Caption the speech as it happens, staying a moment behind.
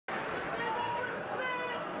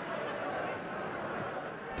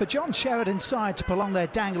For John Sheridan's side to prolong their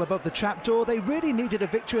dangle above the trapdoor, they really needed a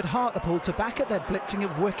victory at Hartlepool to back up their blitzing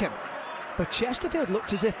at Wycombe. But Chesterfield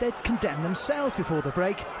looked as if they'd condemned themselves before the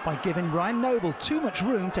break by giving Ryan Noble too much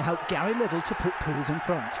room to help Gary Liddle to put Pools in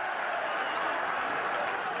front.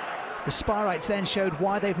 The Spirites then showed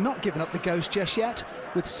why they've not given up the ghost just yet,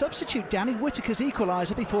 with substitute Danny Whitaker's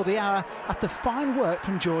equaliser before the hour after fine work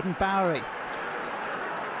from Jordan Bowery.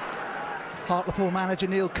 Hartlepool manager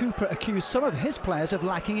Neale accused some of his players of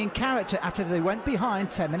lacking in character after they went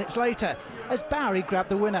behind 10 minutes later, as Bowery grabbed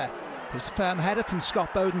the winner. His firm header from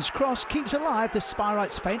Scott Boden's cross keeps alive the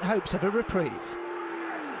Spirites' faint hopes of a reprieve.